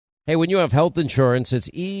Hey, when you have health insurance, it's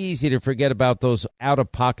easy to forget about those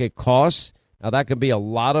out-of-pocket costs. Now, that can be a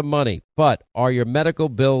lot of money, but are your medical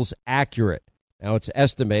bills accurate? Now, it's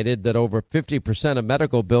estimated that over 50% of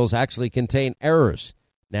medical bills actually contain errors.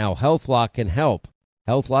 Now, HealthLock can help.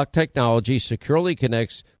 HealthLock technology securely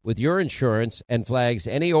connects with your insurance and flags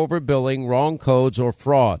any overbilling, wrong codes, or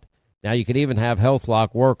fraud. Now, you can even have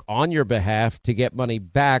HealthLock work on your behalf to get money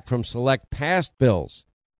back from select past bills.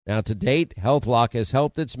 Now, to date, HealthLock has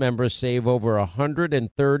helped its members save over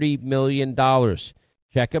 $130 million.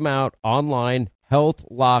 Check them out online,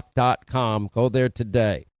 healthlock.com. Go there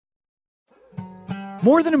today.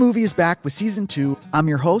 More Than a Movie is back with Season 2. I'm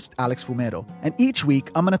your host, Alex Fumero, and each week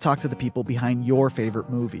I'm going to talk to the people behind your favorite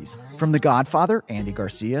movies. From The Godfather, Andy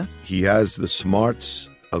Garcia. He has the smarts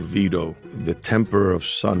of Vito, the temper of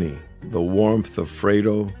Sonny, the warmth of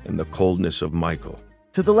Fredo, and the coldness of Michael.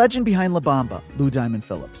 To the legend behind La Bamba, Lou Diamond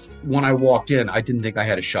Phillips. When I walked in, I didn't think I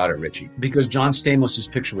had a shot at Richie because John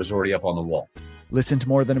Stamos' picture was already up on the wall. Listen to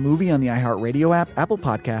More Than a Movie on the iHeartRadio app, Apple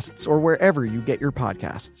Podcasts, or wherever you get your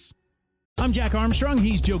podcasts. I'm Jack Armstrong.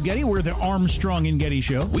 He's Joe Getty. We're the Armstrong and Getty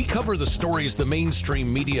Show. We cover the stories the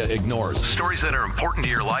mainstream media ignores. Stories that are important to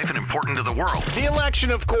your life and important to the world. The election,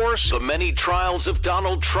 of course. The many trials of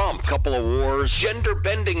Donald Trump. Couple of wars.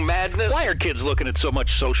 Gender-bending madness. Why are kids looking at so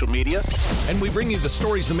much social media? And we bring you the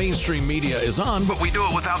stories the mainstream media is on, but we do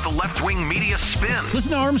it without the left-wing media spin.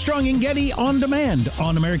 Listen to Armstrong and Getty on demand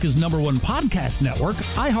on America's #1 podcast network,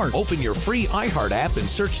 iHeart. Open your free iHeart app and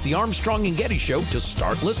search The Armstrong and Getty Show to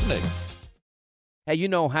start listening. Hey, you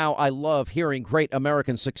know how I love hearing great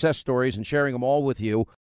American success stories and sharing them all with you.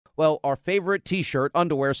 Well, our favorite T-shirt,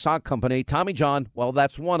 underwear, sock company, Tommy John, well,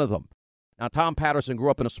 that's one of them. Now, Tom Patterson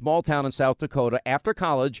grew up in a small town in South Dakota. After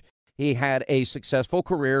college, he had a successful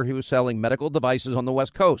career. He was selling medical devices on the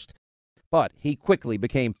West Coast. But he quickly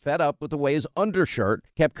became fed up with the way his undershirt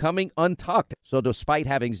kept coming untucked. So despite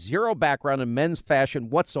having zero background in men's fashion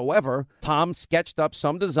whatsoever, Tom sketched up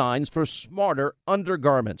some designs for smarter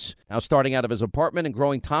undergarments. Now, starting out of his apartment and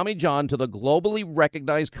growing Tommy John to the globally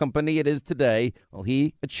recognized company it is today, well,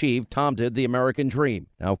 Tom did the American dream.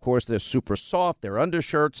 Now, of course, they're super soft. They're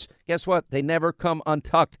undershirts. Guess what? They never come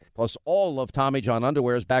untucked. Plus, all of Tommy John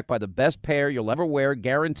underwear is backed by the best pair you'll ever wear,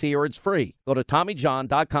 guarantee, or it's free. Go to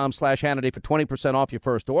TommyJohn.com/Hannity for 20% off your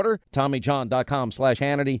first order.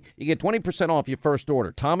 TommyJohn.com/Hannity. You get 20% off your first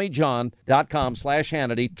order.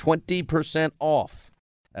 TommyJohn.com/Hannity. 20% off.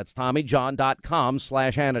 That's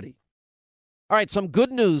TommyJohn.com/Hannity. All right, some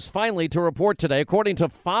good news finally to report today. According to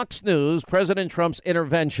Fox News, President Trump's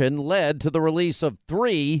intervention led to the release of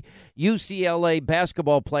 3 UCLA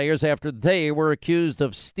basketball players after they were accused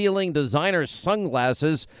of stealing designer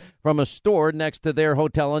sunglasses from a store next to their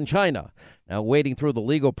hotel in China. Now, wading through the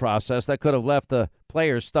legal process, that could have left the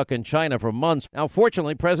players stuck in China for months. Now,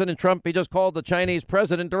 fortunately, President Trump, he just called the Chinese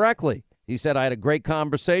president directly. He said, I had a great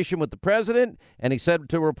conversation with the president, and he said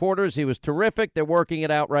to reporters he was terrific. They're working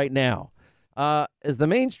it out right now. Is the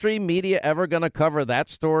mainstream media ever going to cover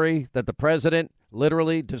that story that the president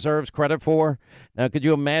literally deserves credit for? Now, could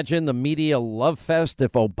you imagine the media love fest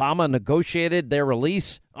if Obama negotiated their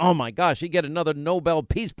release? Oh, my gosh, he'd get another Nobel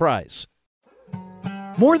Peace Prize.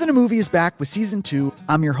 More Than a Movie is back with Season 2.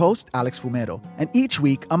 I'm your host, Alex Fumero, and each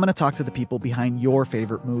week I'm going to talk to the people behind your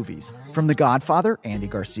favorite movies. From The Godfather, Andy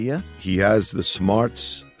Garcia. He has the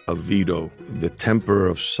smarts of Vito, the temper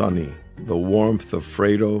of Sonny, the warmth of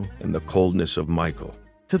Fredo, and the coldness of Michael.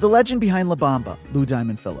 To the legend behind La Bamba, Lou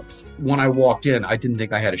Diamond Phillips. When I walked in, I didn't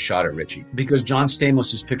think I had a shot at Richie because John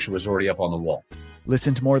Stamos' picture was already up on the wall.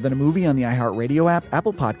 Listen to More Than a Movie on the iHeartRadio app,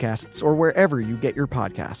 Apple Podcasts, or wherever you get your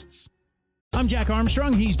podcasts. I'm Jack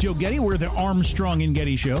Armstrong. He's Joe Getty. We're the Armstrong and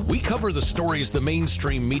Getty Show. We cover the stories the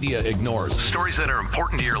mainstream media ignores. Stories that are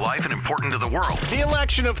important to your life and important to the world. The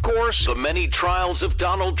election, of course. The many trials of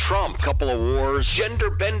Donald Trump. Couple of wars.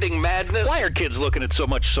 Gender-bending madness. Why are kids looking at so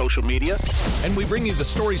much social media? And we bring you the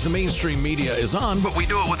stories the mainstream media is on, but we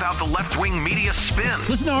do it without the left-wing media spin.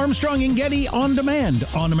 Listen to Armstrong and Getty on demand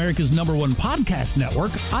on America's #1 podcast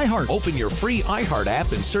network, iHeart. Open your free iHeart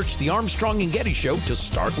app and search The Armstrong and Getty Show to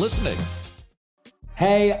start listening.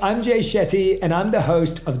 Hey, I'm Jay Shetty, and I'm the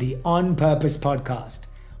host of the On Purpose podcast.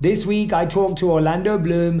 This week, I talked to Orlando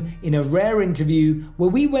Bloom in a rare interview where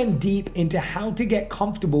we went deep into how to get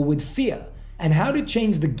comfortable with fear and how to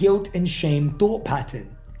change the guilt and shame thought pattern.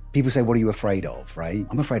 People say, what are you afraid of, right?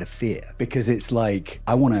 I'm afraid of fear because it's like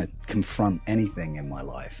I want to confront anything in my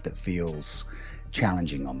life that feels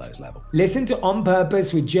challenging on those levels. Listen to On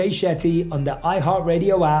Purpose with Jay Shetty on the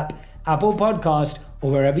iHeartRadio app, Apple Podcast, or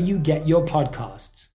wherever you get your podcasts.